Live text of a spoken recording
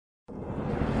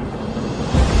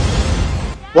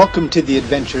Welcome to the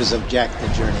adventures of Jack the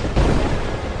Journey.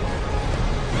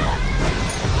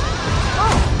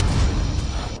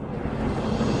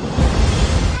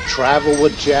 Travel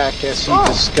with Jack as he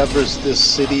discovers the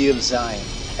city of Zion.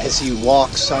 As he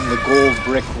walks on the gold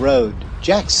brick road,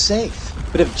 Jack's safe.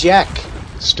 But if Jack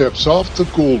steps off the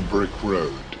gold brick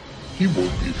road, he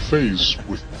will be faced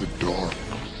with the dark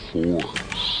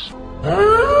force.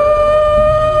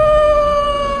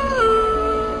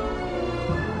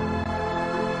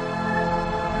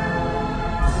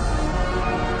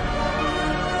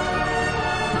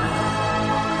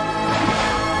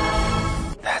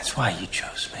 That's why you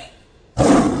chose me.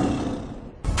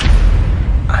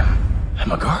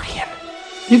 I'm a guardian.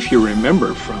 If you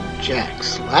remember from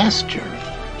Jack's last journey,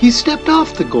 he stepped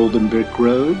off the golden brick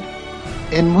road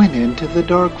and went into the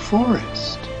dark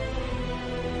forest.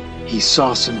 He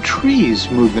saw some trees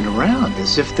moving around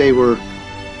as if they were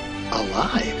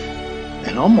alive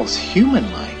and almost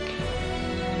human-like.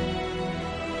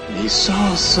 And he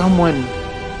saw someone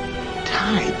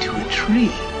tied to a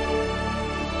tree.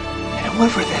 And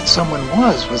whoever that someone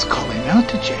was calling out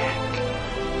to Jack.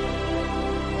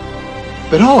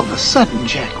 But all of a sudden,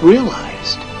 Jack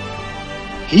realized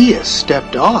he has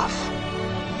stepped off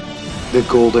the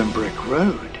golden brick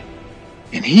road,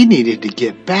 and he needed to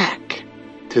get back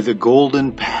to the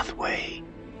golden pathway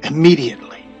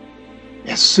immediately,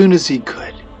 as soon as he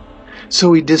could.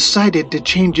 So he decided to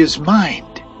change his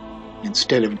mind.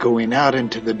 Instead of going out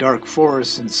into the dark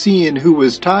forest and seeing who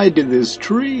was tied to this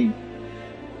tree,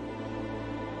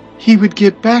 he would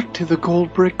get back to the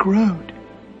gold brick road.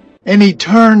 And he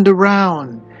turned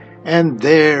around, and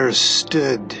there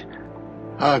stood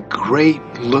a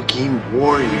great-looking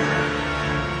warrior.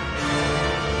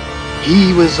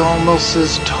 He was almost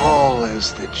as tall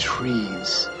as the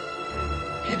trees,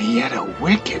 and he had a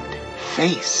wicked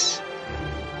face,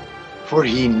 for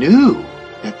he knew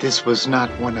that this was not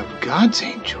one of God's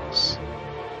angels.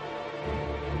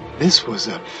 This was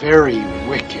a very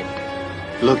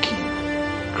wicked-looking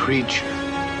creature,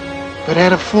 but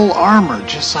had a full armor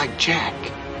just like Jack,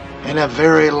 and a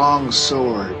very long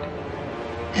sword.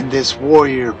 And this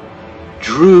warrior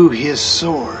drew his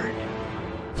sword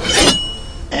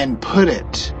and put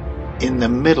it in the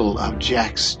middle of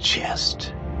Jack's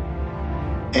chest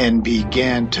and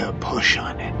began to push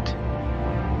on it.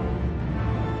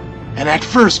 And at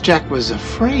first Jack was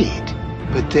afraid,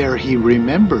 but there he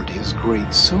remembered his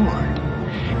great sword.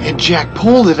 And Jack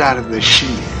pulled it out of the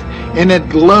sheath, and it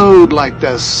glowed like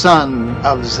the sun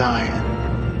of Zion.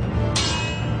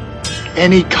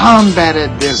 And he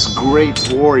combated this great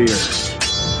warrior,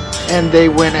 and they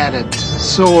went at it,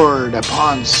 sword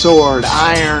upon sword,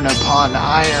 iron upon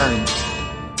iron,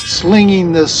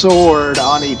 slinging the sword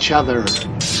on each other.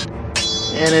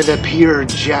 And it appeared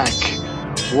Jack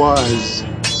was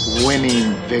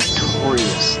winning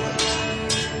victoriously.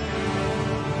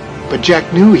 But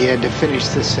Jack knew he had to finish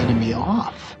this enemy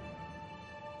off.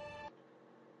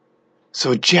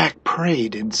 So Jack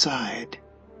prayed inside.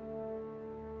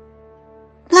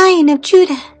 Lion of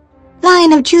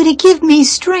Judah, give me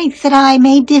strength that I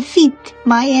may defeat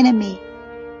my enemy.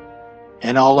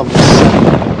 And all of a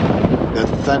sudden, the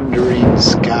thundering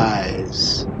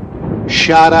skies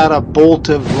shot out a bolt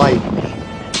of lightning.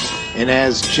 And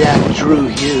as Jack drew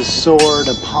his sword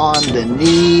upon the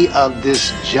knee of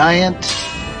this giant,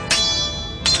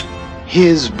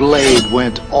 his blade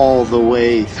went all the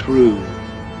way through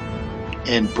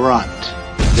and brought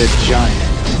the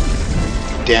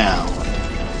giant down.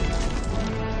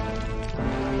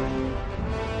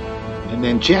 And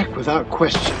then Jack, without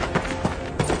question,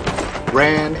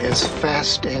 ran as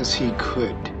fast as he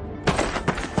could.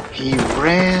 He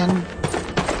ran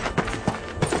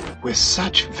with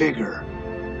such vigor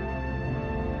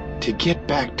to get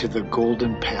back to the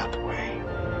golden pathway.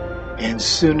 And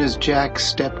soon as Jack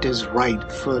stepped his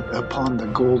right foot upon the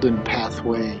golden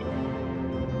pathway,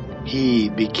 he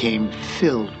became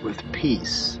filled with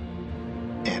peace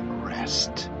and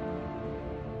rest.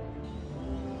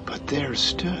 But there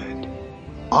stood,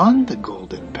 on the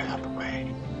golden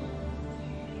pathway,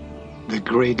 the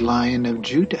great Lion of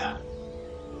Judah.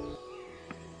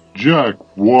 Jack,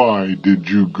 why did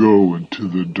you go into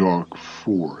the dark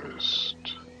forest?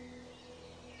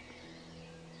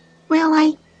 Well,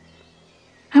 I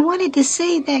wanted to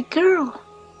save that girl.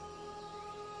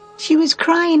 She was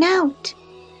crying out.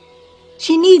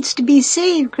 She needs to be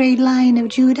saved, great Lion of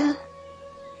Judah.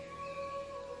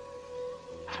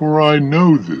 For I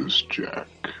know this, Jack,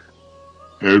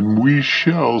 and we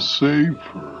shall save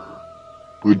her.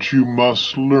 But you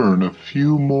must learn a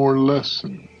few more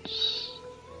lessons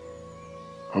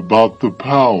about the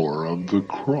power of the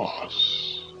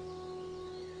cross.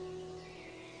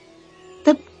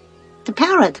 The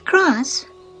power of the cross?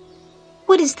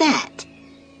 What is that?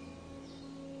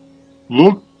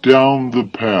 Look down the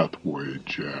pathway,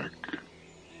 Jack,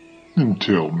 and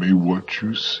tell me what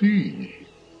you see.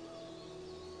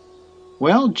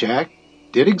 Well, Jack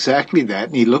did exactly that,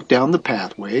 and he looked down the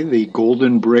pathway, the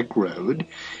golden brick road,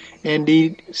 and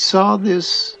he saw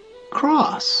this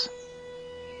cross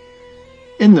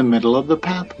in the middle of the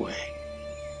pathway,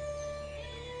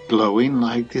 glowing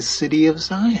like the city of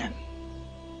Zion.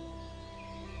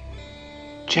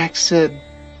 Jack said,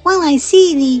 Well, I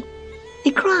see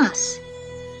the cross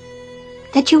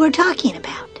that you were talking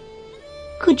about.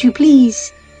 Could you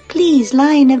please,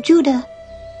 Lion of Judah,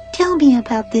 tell me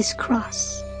about this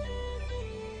cross?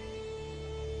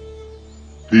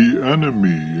 The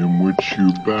enemy in which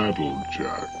you battle,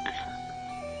 Jack,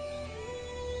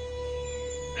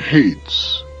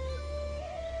 hates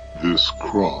this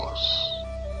cross.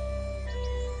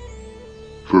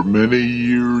 For many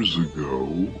years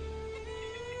ago,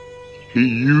 he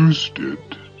used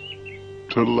it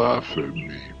to laugh at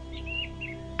me,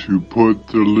 to put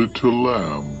the little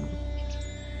lamb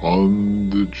on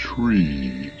the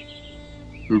tree,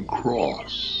 the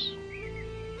cross,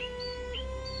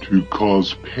 to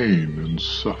cause pain and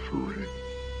suffering.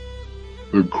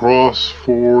 The cross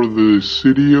for the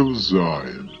city of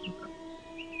Zion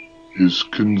is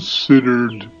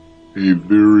considered a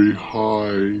very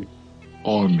high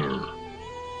honor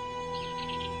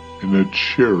and a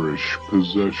cherished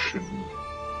possession.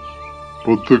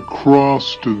 But the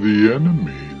cross to the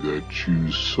enemy that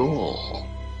you saw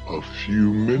a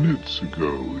few minutes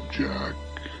ago, Jack,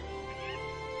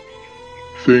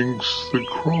 thinks the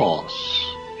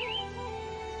cross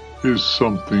is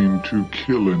something to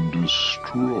kill and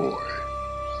destroy.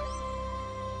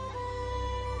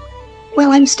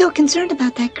 Well, I'm still concerned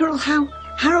about that girl. How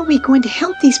are we going to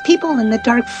help these people in the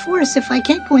dark forest if I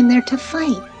can't go in there to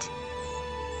fight?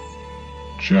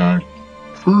 Jack,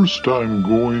 first I'm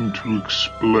going to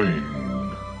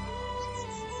explain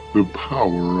the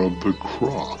power of the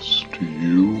cross to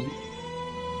you,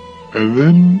 and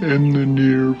then in the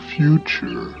near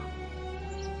future,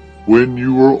 when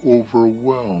you are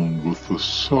overwhelmed with the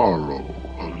sorrow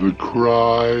of the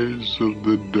cries of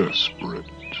the desperate,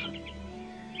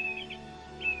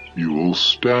 you will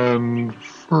stand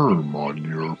firm on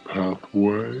your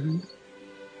pathway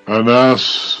and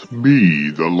ask me,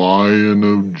 the Lion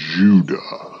of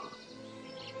Judah,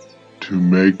 to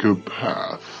make a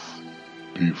path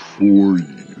before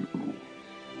you.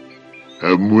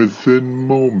 And within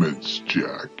moments,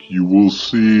 Jack, you will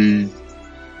see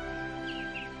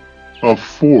a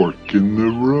fork in the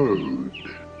road.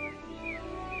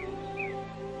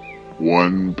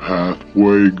 One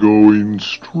pathway going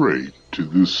straight to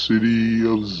the city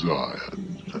of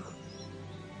Zion,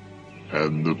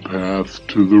 and the path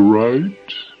to the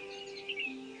right,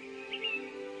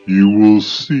 you will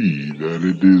see that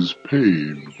it is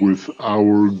paved with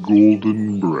our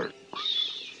golden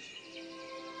bricks,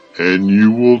 and you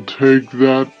will take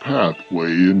that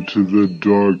pathway into the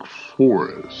dark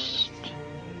forest,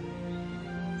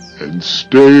 and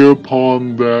stay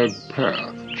upon that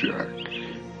path, Jack,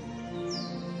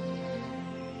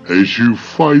 as you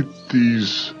fight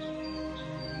these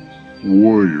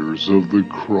warriors of the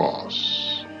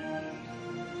cross,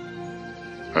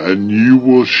 and you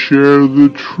will share the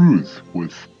truth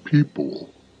with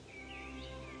people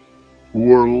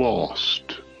who are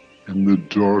lost in the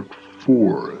dark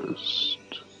forest.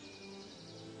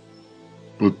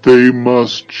 But they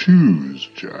must choose,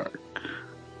 Jack,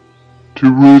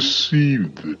 to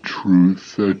receive the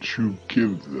truth that you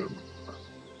give them.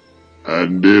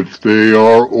 And if they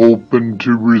are open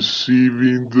to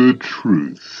receiving the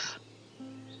truth,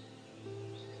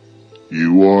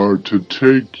 you are to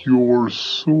take your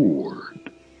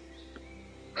sword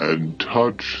and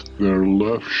touch their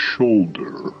left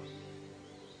shoulder,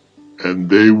 and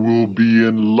they will be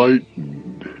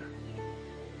enlightened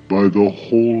by the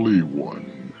Holy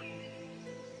One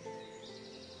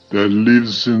that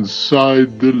lives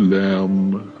inside the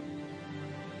Lamb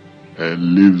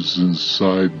and lives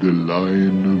inside the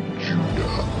Lion of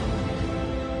Judah,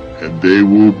 and they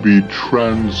will be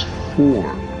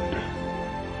transformed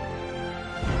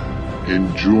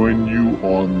and join you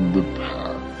on the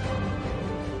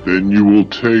path. Then you will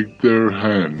take their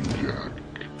hand, Jack,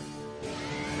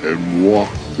 and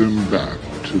walk them back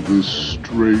to the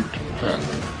straight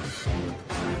path.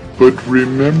 But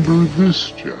remember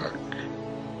this, Jack.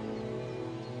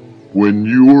 When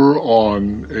you are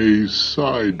on a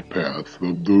side path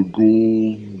of the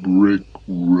gold brick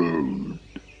road,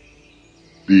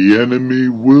 the enemy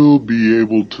will be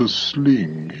able to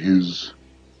sling his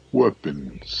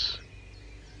weapons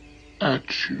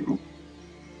at you.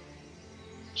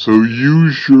 So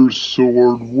use your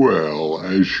sword well,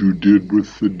 as you did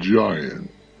with the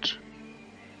giant.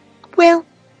 Well,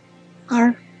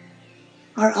 are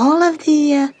all of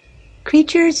the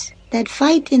creatures that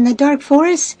fight in the dark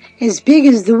forest as big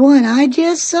as the one I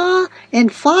just saw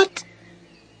and fought?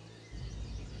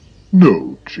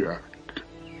 No, Jack.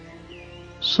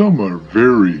 Some are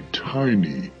very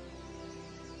tiny,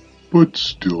 but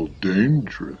still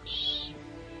dangerous.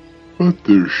 But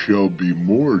there shall be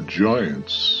more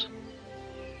giants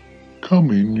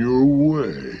coming your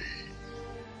way.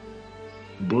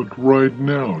 But right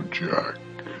now, Jack,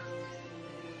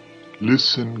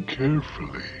 listen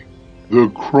carefully. The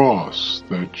cross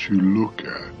that you look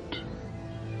at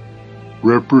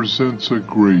represents a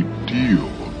great deal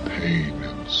of pain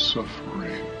and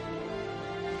suffering.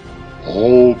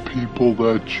 All people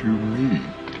that you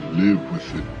meet live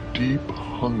with a deep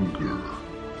hunger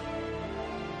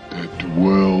that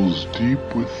dwells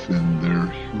deep within their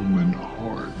human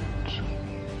heart.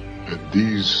 And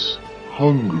these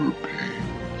hunger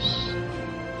pains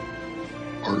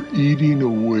are eating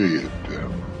away at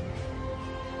them.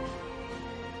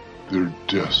 They're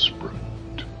desperate,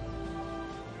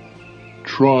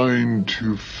 trying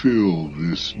to fill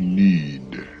this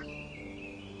need,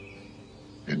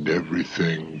 and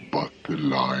everything but the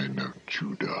Lion of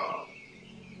Judah.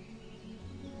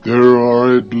 There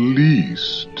are at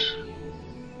least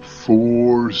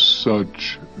 4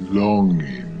 such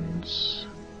longings.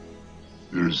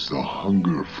 There's the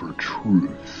hunger for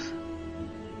truth,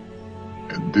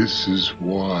 and this is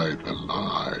why the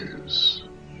lies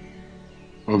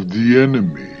of the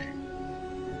enemy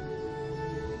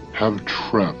have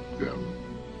trapped them.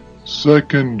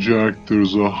 Second, Jack,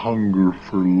 there's a hunger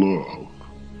for love,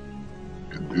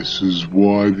 and this is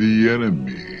why the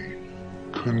enemy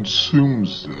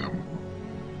consumes them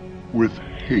with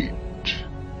hate.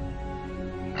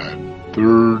 And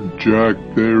third, Jack,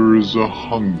 there is a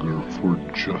hunger for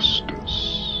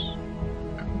justice,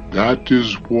 and that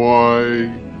is why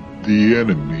the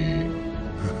enemy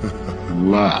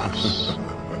laughs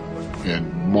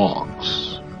and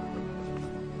mocks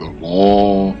the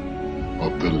law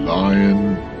of the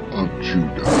Lion of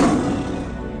Judah.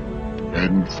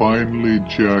 And finally,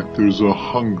 Jack, there's a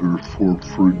hunger for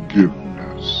forgiveness.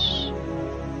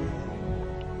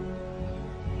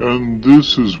 And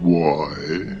this is why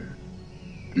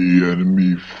the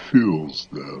enemy fills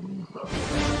them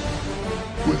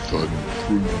with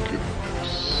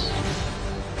unforgiveness.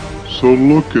 So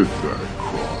look at that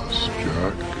cross,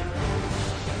 Jack.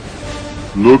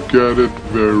 Look at it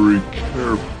very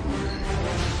carefully.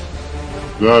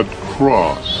 That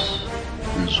cross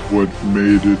is what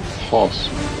made it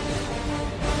possible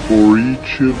for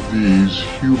each of these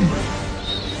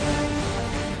humans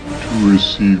to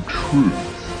receive truth,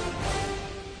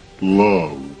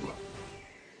 love,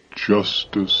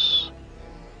 justice,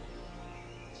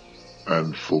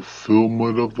 and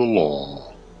fulfillment of the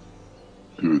law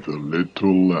through the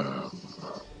little lamb.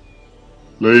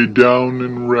 Lay down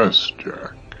and rest,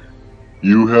 Jack.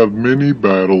 You have many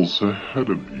battles ahead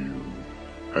of you,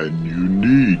 and you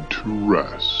need to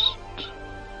rest.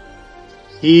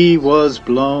 He was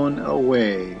blown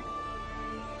away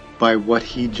by what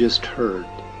he just heard.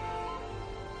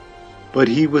 But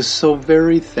he was so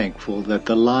very thankful that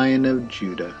the Lion of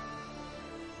Judah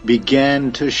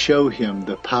began to show him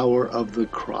the power of the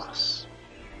cross.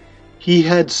 He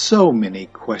had so many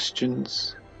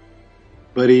questions,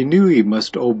 but he knew he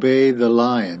must obey the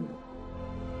lion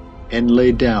and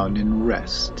lay down and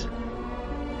rest.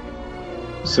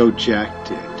 So Jack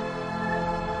did.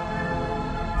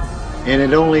 And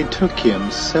it only took him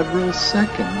several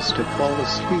seconds to fall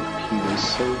asleep. He was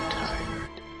so tired.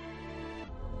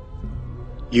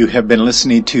 You have been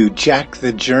listening to Jack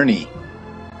the Journey.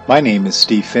 My name is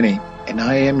Steve Finney, and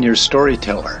I am your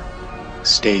storyteller.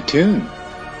 Stay tuned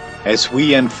as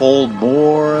we unfold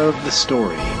more of the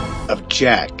story of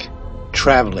Jack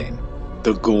traveling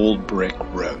the Gold Brick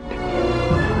Road.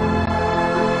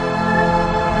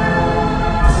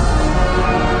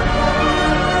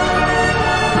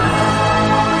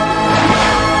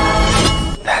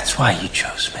 That's why you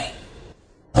chose me.